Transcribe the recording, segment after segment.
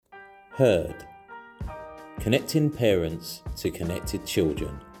Heard. Connecting parents to connected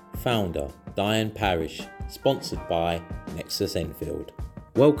children. Founder, Diane Parrish. Sponsored by Nexus Enfield.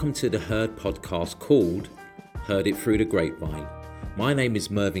 Welcome to the Heard podcast called Heard It Through the Grapevine. My name is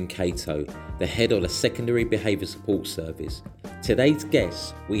Mervin Cato, the head of the Secondary Behaviour Support Service. Today's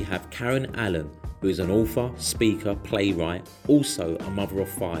guest, we have Karen Allen, who is an author, speaker, playwright, also a mother of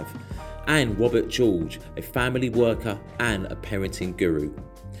 5, and Robert George, a family worker and a parenting guru.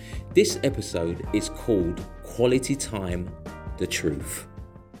 This episode is called Quality Time, The Truth.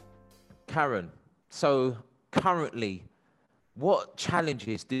 Karen, so currently, what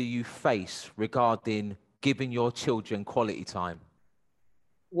challenges do you face regarding giving your children quality time?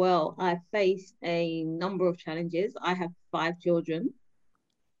 Well, I face a number of challenges. I have 5 children,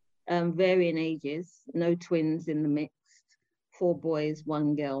 varying ages, no twins in the mix, 4 boys,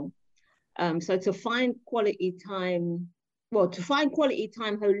 1 girl. So to find quality time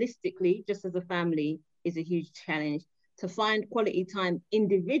holistically, just as a family, is a huge challenge. To find quality time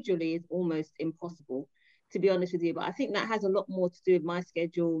individually is almost impossible, to be honest with you. But I think that has a lot more to do with my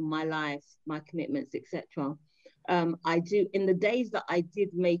schedule, my life, my commitments, etc. In the days that I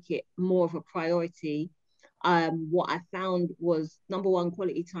did make it more of a priority, what I found was, number one,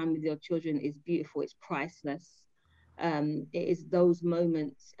 quality time with your children is beautiful. It's priceless. It is those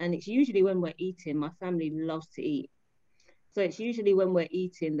moments, and it's usually when we're eating. My family loves to eat. So it's usually when we're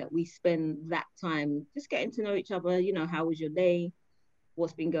eating that we spend that time just getting to know each other. You know, how was your day?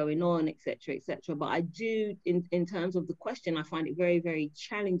 What's been going on, etc., etc. But I do, in terms of the question, I find it very, very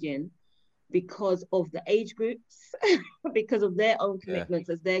challenging because of the age groups, because of their own commitments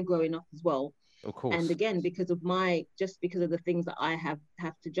as they're growing up as well. Of course. And again, because of the things that I have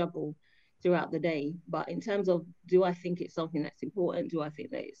to juggle throughout the day. But in terms of, do I think it's something that's important? Do I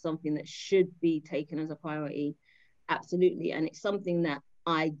think that it's something that should be taken as a priority? Absolutely. And it's something that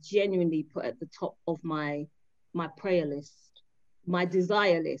I genuinely put at the top of my prayer list. My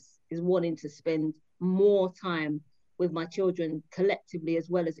desire list is wanting to spend more time with my children collectively as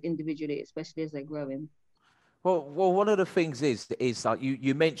well as individually, especially as they're growing. Well, one of the things is like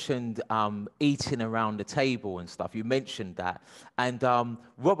you mentioned eating around the table and stuff. You mentioned that, and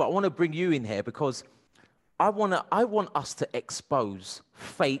Robert, I want to bring you in here because I want us to expose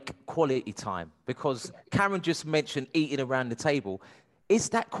fake quality time, because Karen just mentioned eating around the table. Is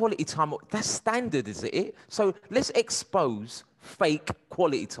that quality time? That's standard, is it? So let's expose fake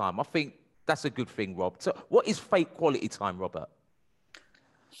quality time. I think that's a good thing, Rob. So what is fake quality time, Robert?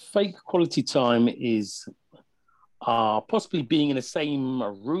 Fake quality time is possibly being in the same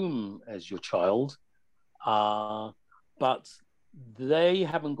room as your child, but they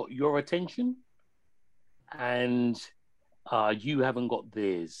haven't got your attention and you haven't got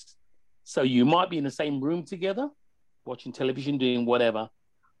theirs. So you might be in the same room together, watching television, doing whatever,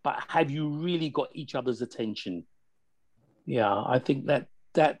 but have you really got each other's attention? Yeah, I think that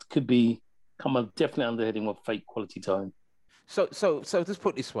could be definitely under the heading of fake quality time. So let's put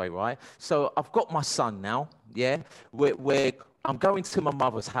it this way, right? So I've got my son now, yeah? I'm going to my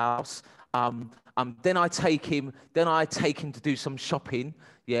mother's house. Then I take him to do some shopping,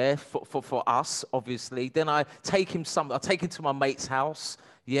 yeah, for us, obviously. Then I take him to my mate's house,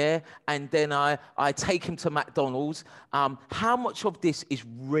 yeah, and then I take him to McDonald's. How much of this is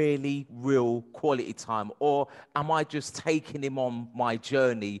really real quality time, or am I just taking him on my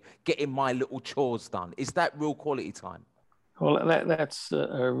journey, getting my little chores done? Is that real quality time? Well, that's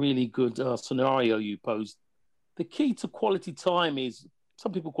a really good scenario you posed. The key to quality time is,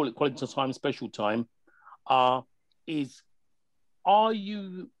 some people call it quality time, special time, is, are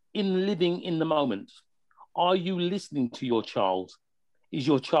you living in the moment? Are you listening to your child? Is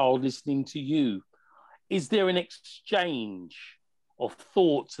your child listening to you? Is there an exchange of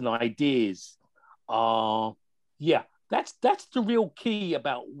thoughts and ideas? Yeah, that's the real key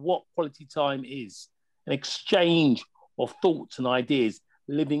about what quality time is. An exchange of thoughts and ideas,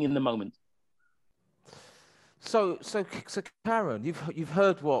 living in the moment. So Karen, you've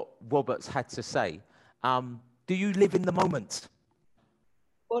heard what Robert's had to say. Do you live in the moment?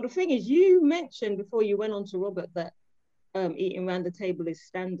 Well, the thing is, you mentioned before you went on to Robert that eating around the table is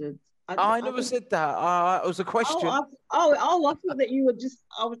standard. I never said that. It was a question. I thought that you were just.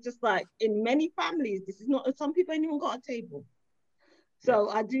 I was just like, in many families, this is not. Some people ain't even got a table. So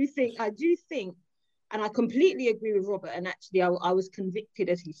yeah. I do think, and I completely agree with Robert. And actually, I was convicted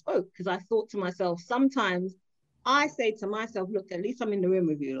as he spoke, because I thought to myself, sometimes I say to myself, look, at least I'm in the room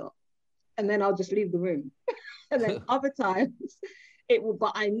with you lot, and then I'll just leave the room. And then other times it will,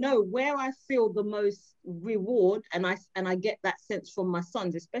 but I know where I feel the most reward, and I get that sense from my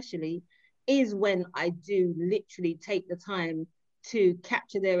sons especially, is when I do literally take the time to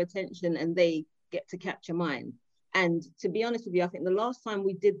capture their attention and they get to capture mine. And to be honest with you, I think the last time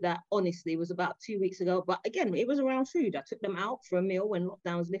we did that, honestly, was about 2 weeks ago. But again, it was around food. I took them out for a meal when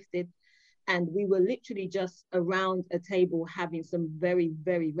lockdown was lifted. And we were literally just around a table having some very,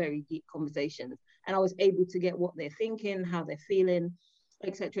 very, very deep conversations. And I was able to get what they're thinking, how they're feeling,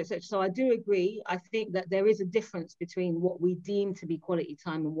 et cetera, et cetera. So I do agree. I think that there is a difference between what we deem to be quality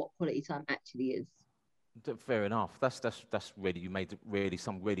time and what quality time actually is. Fair enough. That's really, you made really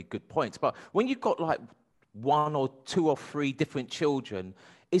some really good points. But when you've got like one or two or three different children,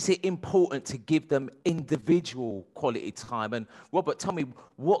 is it important to give them individual quality time? And Robert, tell me,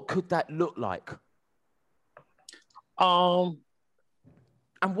 what could that look like? And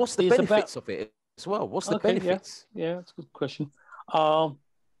what's the benefits of it as well? What's the benefits? Yeah, that's a good question.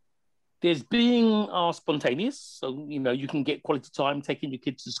 There's being spontaneous. So, you know, you can get quality time taking your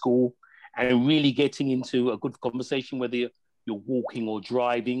kids to school and really getting into a good conversation, whether you're walking or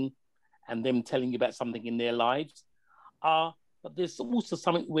driving, and them telling you about something in their lives. But there's also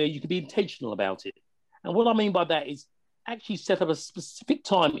something where you can be intentional about it. And what I mean by that is actually set up a specific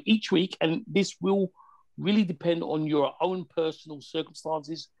time each week, and this will really depend on your own personal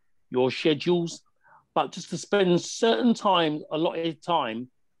circumstances, your schedules, but just to spend certain time, a lot of time,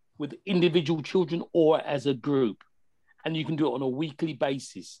 with individual children or as a group. And you can do it on a weekly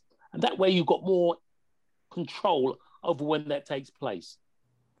basis. And that way you've got more control over when that takes place.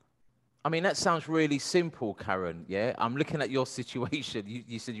 I mean, that sounds really simple, Karen, yeah? I'm looking at your situation.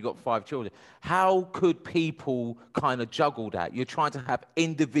 You said you got 5 children. How could people kind of juggle that? You're trying to have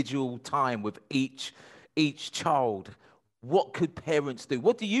individual time with each child. What could parents do?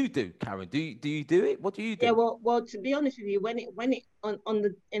 What do you do, Karen? Do you do it? What do you do? Yeah, well, to be honest with you, in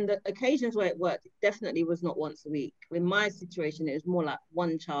the occasions where it worked, it definitely was not once a week. In my situation, it was more like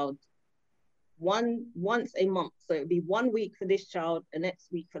one child, once a month. So it'd be 1 week for this child, the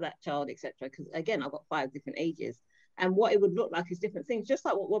next week for that child, etc. Because again, I've got 5 different ages, and what it would look like is different things. Just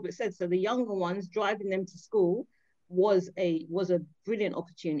like what Robert said. So the younger ones, driving them to school was a brilliant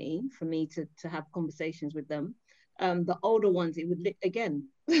opportunity for me to have conversations with them. The older ones, it would again.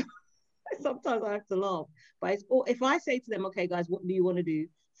 Sometimes I have to laugh, but if I say to them, okay, guys, what do you want to do?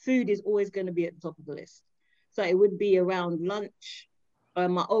 Food is always going to be at the top of the list. So it would be around lunch.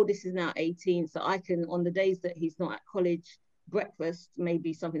 My oldest is now 18, so I can, on the days that he's not at college, breakfast may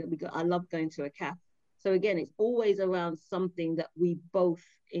be something that we go. I love going to a cafe. So again, it's always around something that we both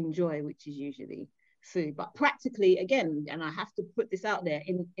enjoy, which is usually food. But practically, again, and I have to put this out there,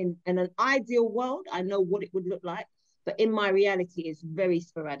 in an ideal world, I know what it would look like, but in my reality, it's very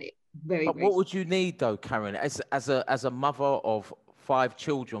sporadic. But what would you need, though, Karen, as a mother of 5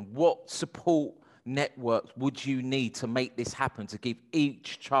 children? What support networks would you need to make this happen, to give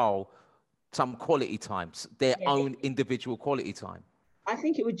each child some quality time, their own individual quality time? I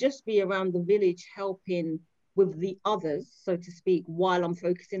think it would just be around the village helping with the others, so to speak, while I'm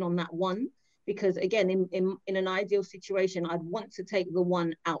focusing on that one. Because again, in an ideal situation, I'd want to take the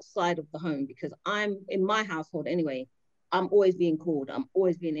one outside of the home, because I'm in my household anyway. I'm always being called. I'm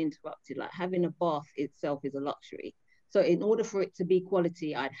always being interrupted. Like having a bath itself is a luxury. So in order for it to be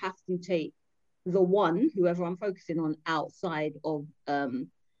quality, I'd have to take the one, whoever I'm focusing on, outside of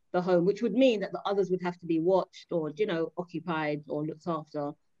the home, which would mean that the others would have to be watched or, occupied or looked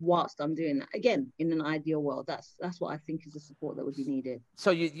after whilst I'm doing that. Again, in an ideal world, that's what I think is the support that would be needed.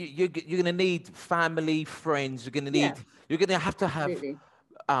 So you're going to need family, friends. You're going to need. You're going to have Absolutely.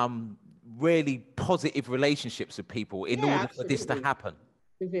 Really positive relationships with people in order for this to happen.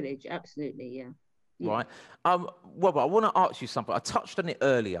 The village, absolutely, yeah. Right. Well, I want to ask you something. I touched on it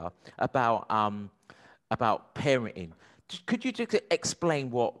earlier about parenting. Could you just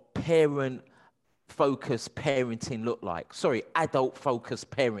explain what parent-focused parenting look like? Sorry, adult-focused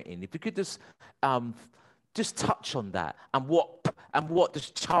parenting. If you could just touch on that, and what does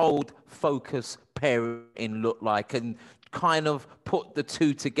child-focused parenting look like, and kind of put the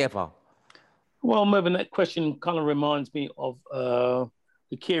two together. Well, Mervin, that question kind of reminds me of the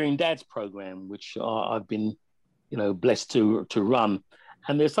Caring Dads program, which I've been, blessed to run.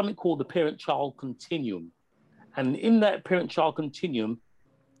 And there's something called the Parent-Child Continuum. And in that Parent-Child Continuum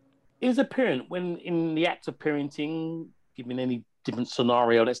is a parent, when in the act of parenting, given any different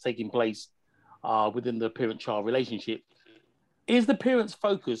scenario that's taking place within the parent-child relationship, is the parent's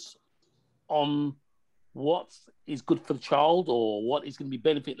focus on what is good for the child or what is going to be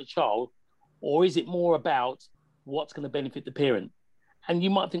benefit the child, or is it more about what's going to benefit the parent? And you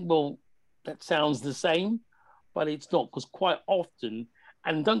might think, well, that sounds the same, but it's not, because quite often,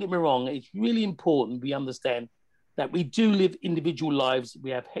 and don't get me wrong, it's really important we understand that we do live individual lives. We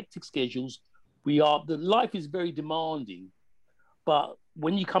have hectic schedules. The life is very demanding, But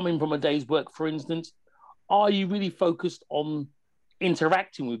when you come in from a day's work, for instance, are you really focused on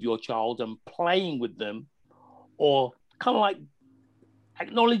interacting with your child and playing with them, or kind of like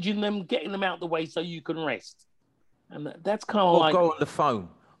acknowledging them, getting them out of the way so you can rest? And that's kind of like... Or go on the phone,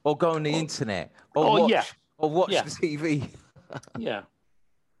 or go on the internet, or watch the TV. Yeah.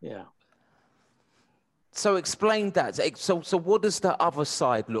 So explain that. So what does the other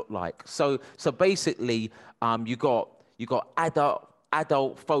side look like? So basically, you got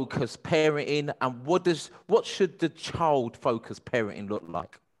adult focused parenting, and what should the child focused parenting look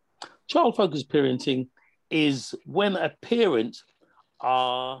like? Child focused parenting is when a parent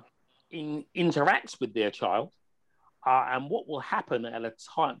interacts with their child, and what will happen at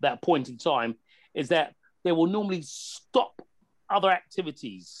that point in time is that they will normally stop other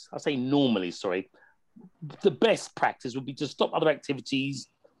activities. I say normally, sorry. The best practice would be to stop other activities,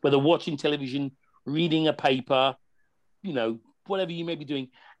 whether watching television, reading a paper, whatever you may be doing,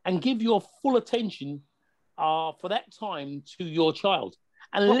 and give your full attention for that time to your child.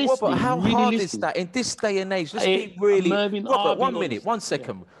 And Robert, how hard is that in this day and age? Let's be really... Mervin, Robert, 1 minute, 1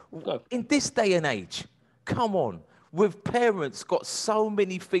 second. Yeah. In this day and age, come on, with parents got so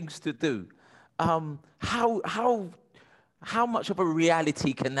many things to do, how much of a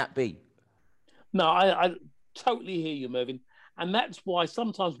reality can that be? No, I totally hear you, Mervin. And that's why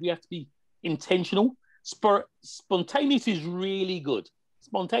sometimes we have to be intentional. Spontaneous is really good.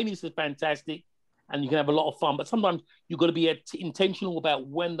 Spontaneous is fantastic, and you can have a lot of fun. But sometimes you've got to be intentional about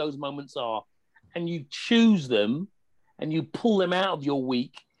when those moments are. And you choose them, and you pull them out of your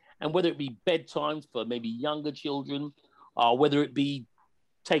week. And whether it be bedtimes for maybe younger children, or whether it be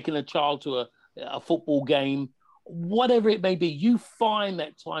taking a child to a football game, whatever it may be, you find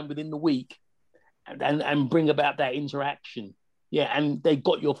that time within the week and bring about that interaction. Yeah, and they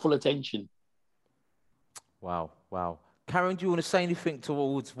got your full attention. Wow. Karen, do you want to say anything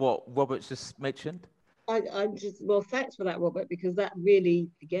towards what Robert just mentioned? Well, thanks for that, Robert, because that really,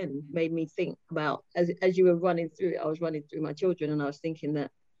 again, made me think about, as you were running through it, I was running through my children, and I was thinking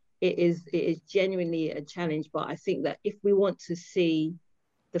that it is genuinely a challenge. But I think that if we want to see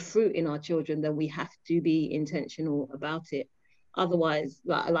the fruit in our children, then we have to be intentional about it. Otherwise,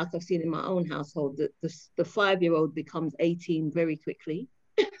 like I've seen in my own household, that the 5-year-old becomes 18 very quickly.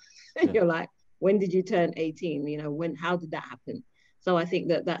 And you're like, when did you turn 18? How did that happen? So I think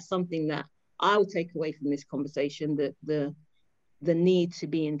that that's something that I'll take away from this conversation, that the need to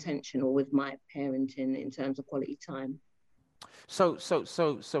be intentional with my parenting in terms of quality time. So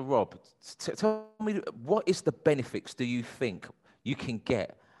Rob, tell me, what is the benefits do you think you can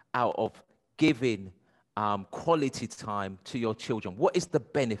get out of giving quality time to your children? What is the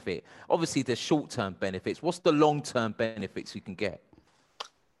benefit? Obviously, there's short-term benefits. What's the long-term benefits you can get?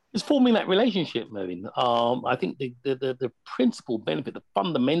 It's forming that relationship, Mervin. I think the principal benefit, the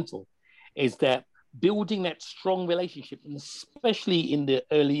fundamental, is that building that strong relationship, and especially in the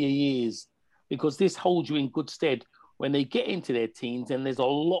earlier years, because this holds you in good stead when they get into their teens, and there's a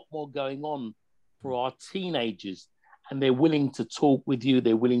lot more going on for our teenagers, and they're willing to talk with you.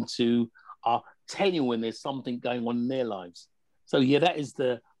 They're willing to tell you when there's something going on in their lives. So yeah, that is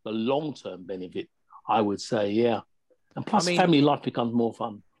the long-term benefit, I would say. Yeah, and plus, family life becomes more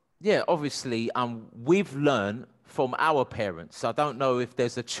fun. Yeah, obviously, we've learned from our parents. I don't know if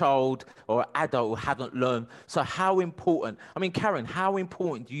there's a child or an adult who haven't learned. So how important, Karen, how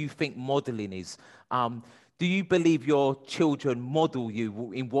important do you think modeling is? Do you believe your children model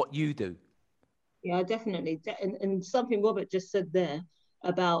you in what you do? Yeah, definitely. And something Robert just said there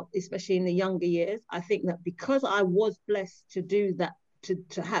about, especially in the younger years, I think that because I was blessed to do that,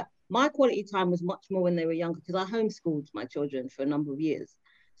 to have, my quality time was much more when they were younger, because I homeschooled my children for a number of years.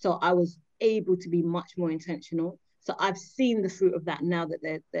 So I was able to be much more intentional. So I've seen the fruit of that now that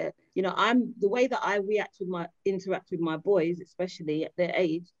they're the way that I interact with my boys, especially at their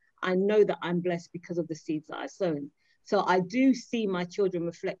age, I know that I'm blessed because of the seeds that I've sown. So I do see my children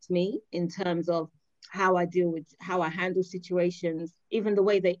reflect me in terms of how I handle situations, even the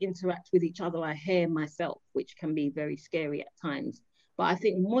way they interact with each other. I hear myself, which can be very scary at times. But I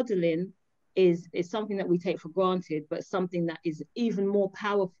think modeling is something that we take for granted, but something that is even more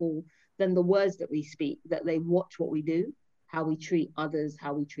powerful than the words that we speak, that they watch what we do, how we treat others,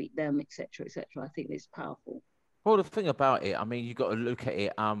 how we treat them, etc., etc. I think it's powerful. Well, the thing about it, you got to look at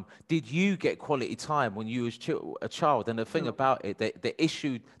it. Did you get quality time when you was a child? And the thing about it, the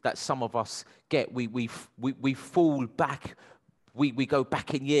issue that some of us get, we fall back. We go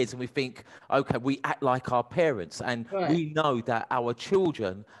back in years and we think, okay, we act like our parents, and we know that our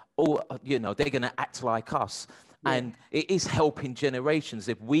children, they're going to act like us. Yeah. And it is helping generations.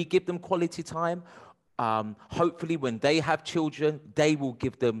 If we give them quality time, hopefully when they have children, they will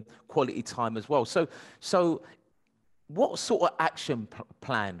give them quality time as well. So what sort of action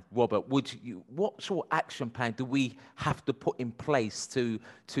plan, Robert, what sort of action plan do we have to put in place to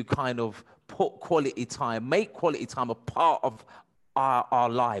kind of put quality time, make quality time a part of our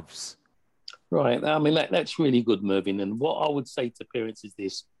lives? Right. I mean, that's really good, Mervin. And what I would say to parents is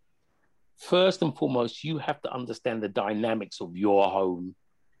this. First and foremost, you have to understand the dynamics of your home.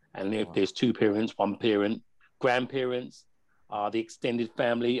 And if there's two parents, one parent, grandparents, the extended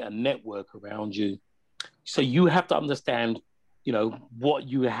family, a network around you. So you have to understand, what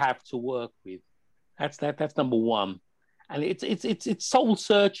you have to work with. That's number one. And it's soul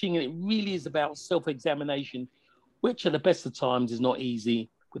searching, and it really is about self-examination, which at the best of times is not easy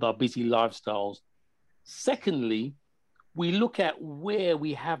with our busy lifestyles. Secondly, we look at where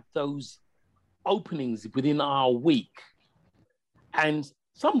we have those openings within our week. And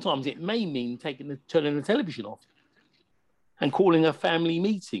sometimes it may mean turning the television off and calling a family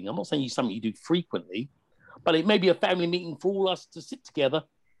meeting. I'm not saying it's something you do frequently, but it may be a family meeting for all us to sit together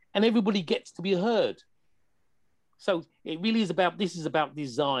and everybody gets to be heard. So it really is about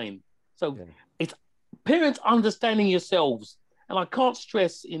design. So it's parents understanding yourselves. And I can't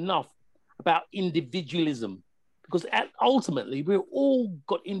stress enough about individualism, because ultimately we've all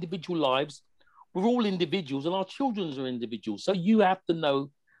got individual lives. We're all individuals, and our children are individuals. So you have to know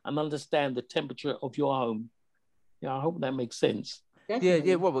and understand the temperature of your home. Yeah, I hope that makes sense. Definitely.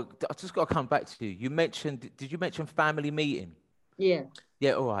 Yeah. Well, I just got to come back to you. Did you mention family meeting? Yeah.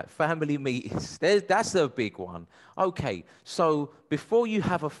 Yeah, all right. Family meetings. That's a big one. Okay, so before you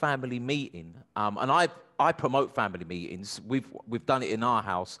have a family meeting, and I promote family meetings. We've done it in our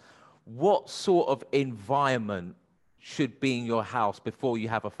house. What sort of environment should be in your house before you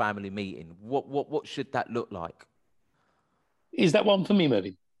have a family meeting? What should that look like? Is that one for me,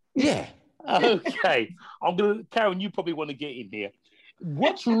 Mervin? Yeah. Okay. Karen, you probably want to get in here.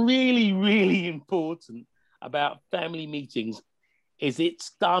 What's really, really important about family meetings is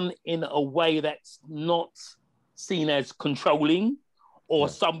it's done in a way that's not seen as controlling or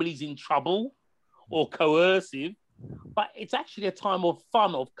somebody's in trouble or coercive, but it's actually a time of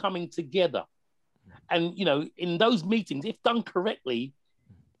fun, of coming together. And, in those meetings, if done correctly,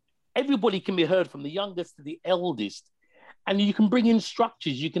 everybody can be heard from the youngest to the eldest. And you can bring in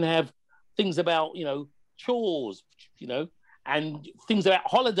structures. You can have things about, chores, and things about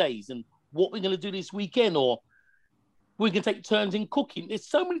holidays and what we're going to do this weekend, or we can take turns in cooking. There's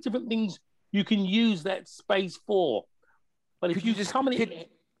so many different things you can use that space for. But if you just come in...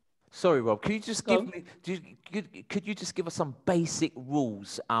 Sorry, Rob. Could you just give us some basic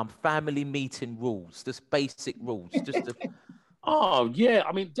rules, family meeting rules, just basic rules, just to... Oh yeah,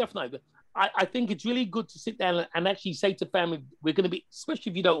 I mean definitely. I think it's really good to sit down and actually say to family, we're going to be,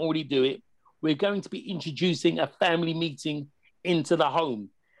 especially if you don't already do it, we're going to be introducing a family meeting into the home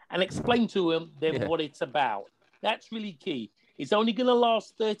and explain to them what it's about. That's really key. It's only going to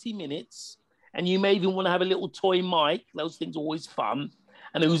last 30 minutes, and you may even want to have a little toy mic. Those things are always fun.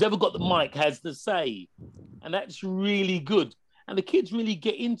 And who's ever got the mic has the say. And that's really good. And the kids really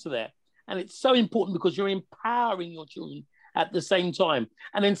get into that. And it's so important because you're empowering your children at the same time.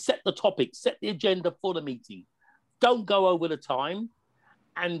 And then set the topic, set the agenda for the meeting. Don't go over the time,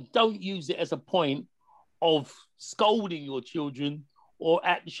 and don't use it as a point of scolding your children or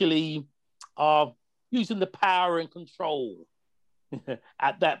actually using the power and control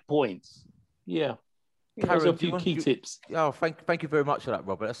at that point. Yeah. Karen, those are a few key tips. Oh, thank you very much for that,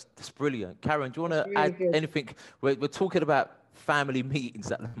 Robert. That's brilliant. Karen, do you want to add anything? We're talking about family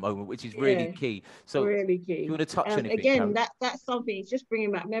meetings at the moment, which is really key. So really key. Do you want to touch anything? Again, that's something. It's just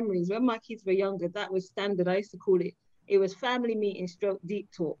bringing back memories. When my kids were younger, that was standard. I used to call it. It was family meeting stroke deep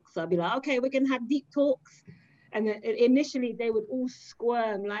talks. So I'd be like, okay, we're gonna have deep talks, and then initially they would all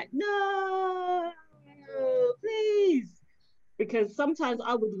squirm like, no, please. Because sometimes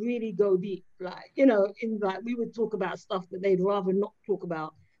I would really go deep, we would talk about stuff that they'd rather not talk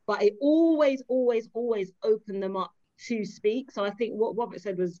about. But it always opened them up to speak. So I think what Robert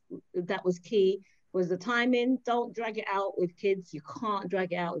said was key, was the timing. Don't drag it out with kids. You can't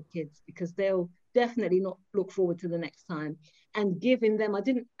drag it out with kids because they'll definitely not look forward to the next time. And giving them, I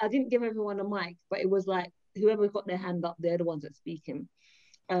didn't give everyone a mic, but it was like whoever got their hand up, they're the ones that speaking.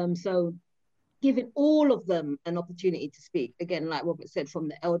 So giving all of them an opportunity to speak, again, like Robert said, from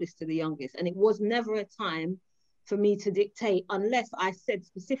the eldest to the youngest. And it was never a time for me to dictate, unless I said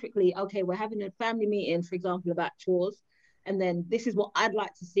specifically, okay, we're having a family meeting, for example, about chores, and then this is what I'd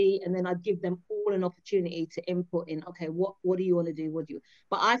like to see, and then I'd give them all an opportunity to input in, okay, what do you want to do,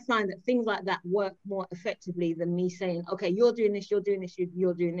 but I find that things like that work more effectively than me saying, okay, you're doing this, you're doing this,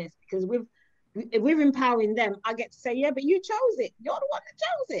 you're doing this, because with we're empowering them. I get to say, yeah, but you chose it. You're the one that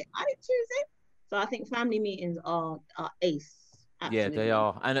chose it. I didn't choose it. So I think family meetings are ace. Yeah, Absolutely. they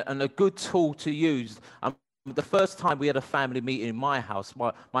are, and a good tool to use. The first time we had a family meeting in my house,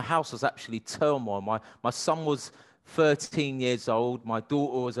 my house was actually turmoil. My son was 13 years old. My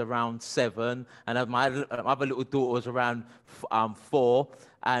daughter was around 7, and my other little daughter was around 4.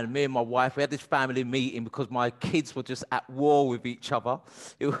 And me and my wife, we had this family meeting because my kids were just at war with each other.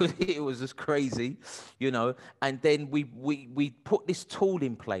 It was just crazy, you know. And then we put this tool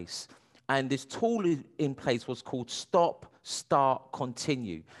in place. And this tool in place was called stop, start,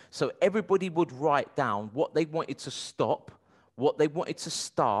 continue. So everybody would write down what they wanted to stop, what they wanted to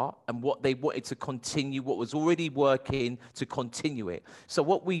start, and what they wanted to continue, what was already working to continue it. So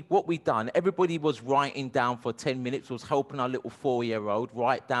what we done, everybody was writing down for 10 minutes, was helping our little 4-year-old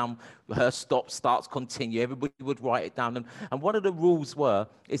write down her stop, starts, continue. Everybody would write it down. And one of the rules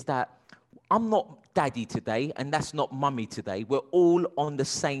is that I'm not daddy today, and that's not mummy today. We're all on the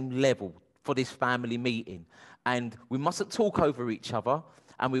same level for this family meeting. And we mustn't talk over each other,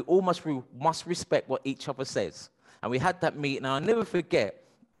 and we all must respect what each other says. And we had that meeting, and I'll never forget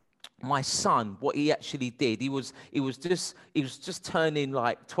my son, what he actually did. He was just turning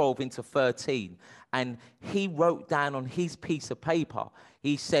like 12 into 13, and he wrote down on his piece of paper,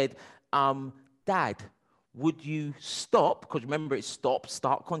 he said, Dad, would you stop, because remember it's stop,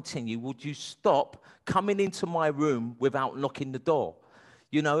 start, continue, would you stop coming into my room without locking the door?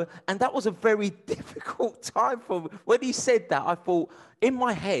 You know, and that was a very difficult time for me. When he said that, I thought, in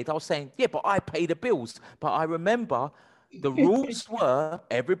my head, I was saying, yeah, but I pay the bills. But I remember the rules were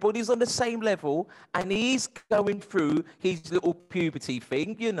everybody's on the same level, and he's going through his little puberty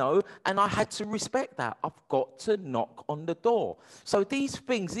thing, you know, and I had to respect that. I've got to knock on the door. So these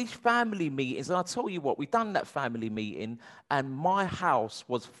things, these family meetings, and I'll tell you what, we've done that family meeting, and my house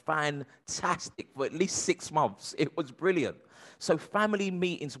was fantastic for at least 6 months. It was brilliant. So family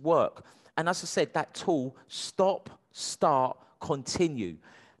meetings work. And as I said, that tool, stop, start, continue.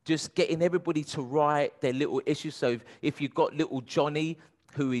 Just getting everybody to write their little issues. So if you've got little Johnny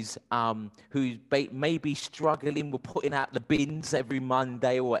who's maybe struggling with putting out the bins every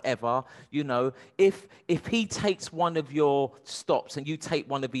Monday or whatever, you know, if he takes one of your stops and you take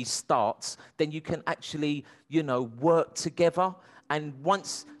one of his starts, then you can actually, you know, work together. And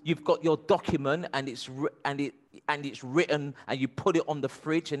once you've got your document and it's written and you put it on the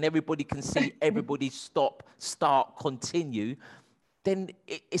fridge and everybody can see everybody stop, start, continue, then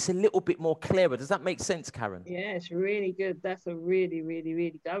it's a little bit more clearer. Does that make sense, Karen? Yeah, it's really good. That's a really, really,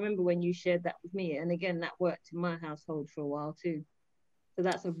 really good. I remember when you shared that with me. And again, that worked in my household for a while too. So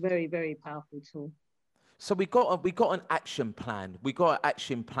that's a very, very powerful tool. So we got an action plan. We got an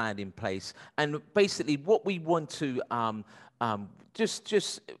action plan in place, and basically, what we want to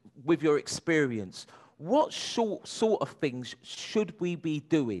just with your experience, what sort of things should we be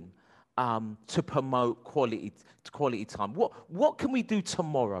doing to promote quality time? What can we do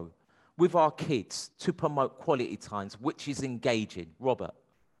tomorrow with our kids to promote quality times, which is engaging? Robert.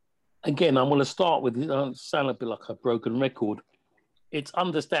 Again, I want to start with, sound a bit like a broken record. It's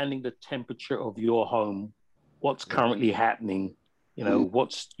understanding the temperature of your home, what's currently happening, you know,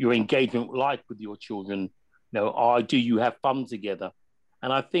 what's your engagement like with your children, you know, do you have fun together?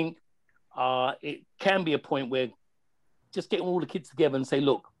 And I think it can be a point where just getting all the kids together and say,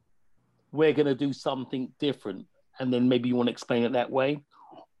 look, we're going to do something different. And then maybe you want to explain it that way.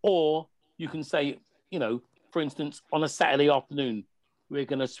 Or you can say, you know, for instance, on a Saturday afternoon, we're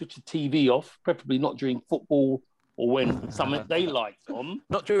going to switch the TV off, preferably not during football or when something they likes on.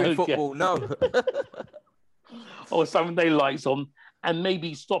 Not during football, no. Or something they likes on, and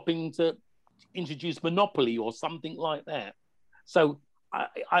maybe stopping to introduce Monopoly or something like that. So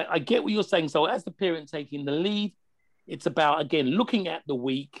I get what you're saying. So as the parent taking the lead, it's about, again, looking at the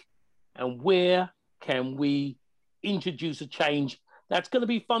week and where can we introduce a change that's going to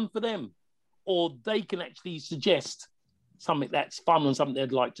be fun for them, or they can actually suggest something that's fun and something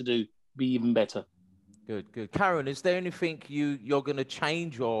they'd like to do be even better. Good. Karen, is there anything you're going to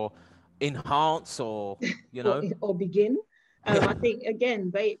change or enhance or, you know? or begin? I think,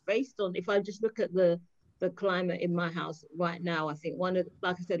 again, based on, if I just look at the climate in my house right now, I think like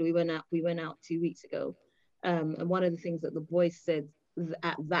I said, we went out 2 weeks ago. And one of the things that the boys said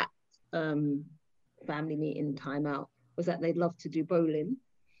at that family meeting timeout was that they'd love to do bowling,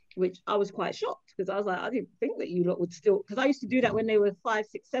 which I was quite shocked, because I was like, I didn't think that you lot would still, because I used to do that when they were 5,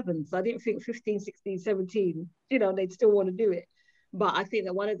 6, 7. So I didn't think 15, 16, 17, you know, they'd still want to do it. But I think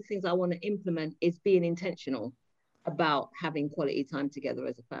that one of the things I want to implement is being intentional about having quality time together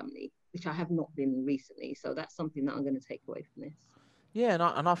as a family, which I have not been recently. So that's something that I'm going to take away from this. Yeah,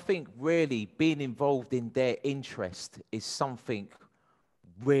 and I think really being involved in their interest is something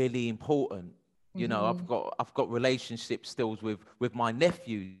really important. You know, I've got relationships still with my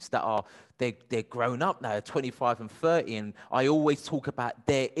nephews that are they're grown up now, 25 and 30, and I always talk about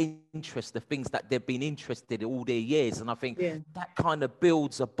their interest, the things that they've been interested in all their years, and I think Yeah. that kind of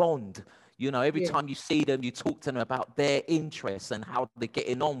builds a bond. You know, every Yeah. time you see them, you talk to them about their interests and how they're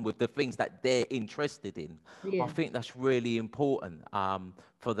getting on with the things that they're interested in. I Yeah. think that's really important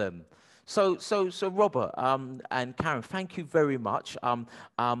for them. So Robert and Karen, thank you very much.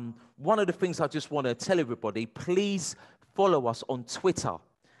 One of the things I just want to tell everybody, please follow us on Twitter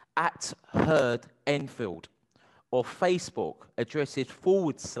at Herd Enfield, or Facebook, address is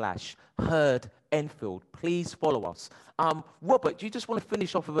 /Herd Enfield. Please follow us. Robert, do you just want to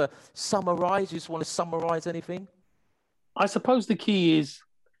finish off with a summarize? You just want to summarize anything? I suppose the key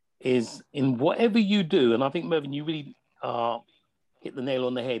is in whatever you do, and I think, Mervin, you really hit the nail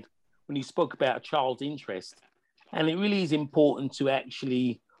on the head when you spoke about a child's interest. And it really is important to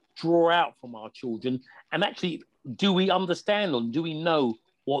actually draw out from our children and actually, do we understand or do we know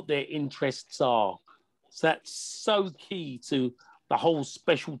what their interests are? So that's so key to the whole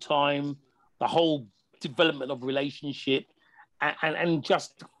special time, the whole development of relationship, and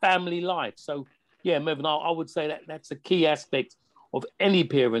just family life. So, yeah, Mervin, I would say that that's a key aspect of any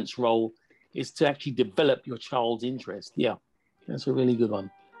parent's role, is to actually develop your child's interest. Yeah, that's a really good one.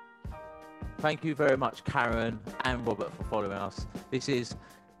 Thank you very much, Karen and Robert, for following us. This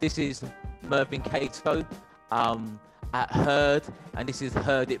is Mervin Cato at Herd, and this is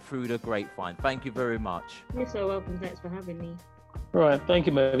Heard It Through the Grapevine. Thank you very much. You're so welcome. Thanks for having me. All right. Thank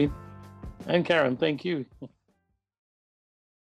you, Mervin. And Karen, thank you.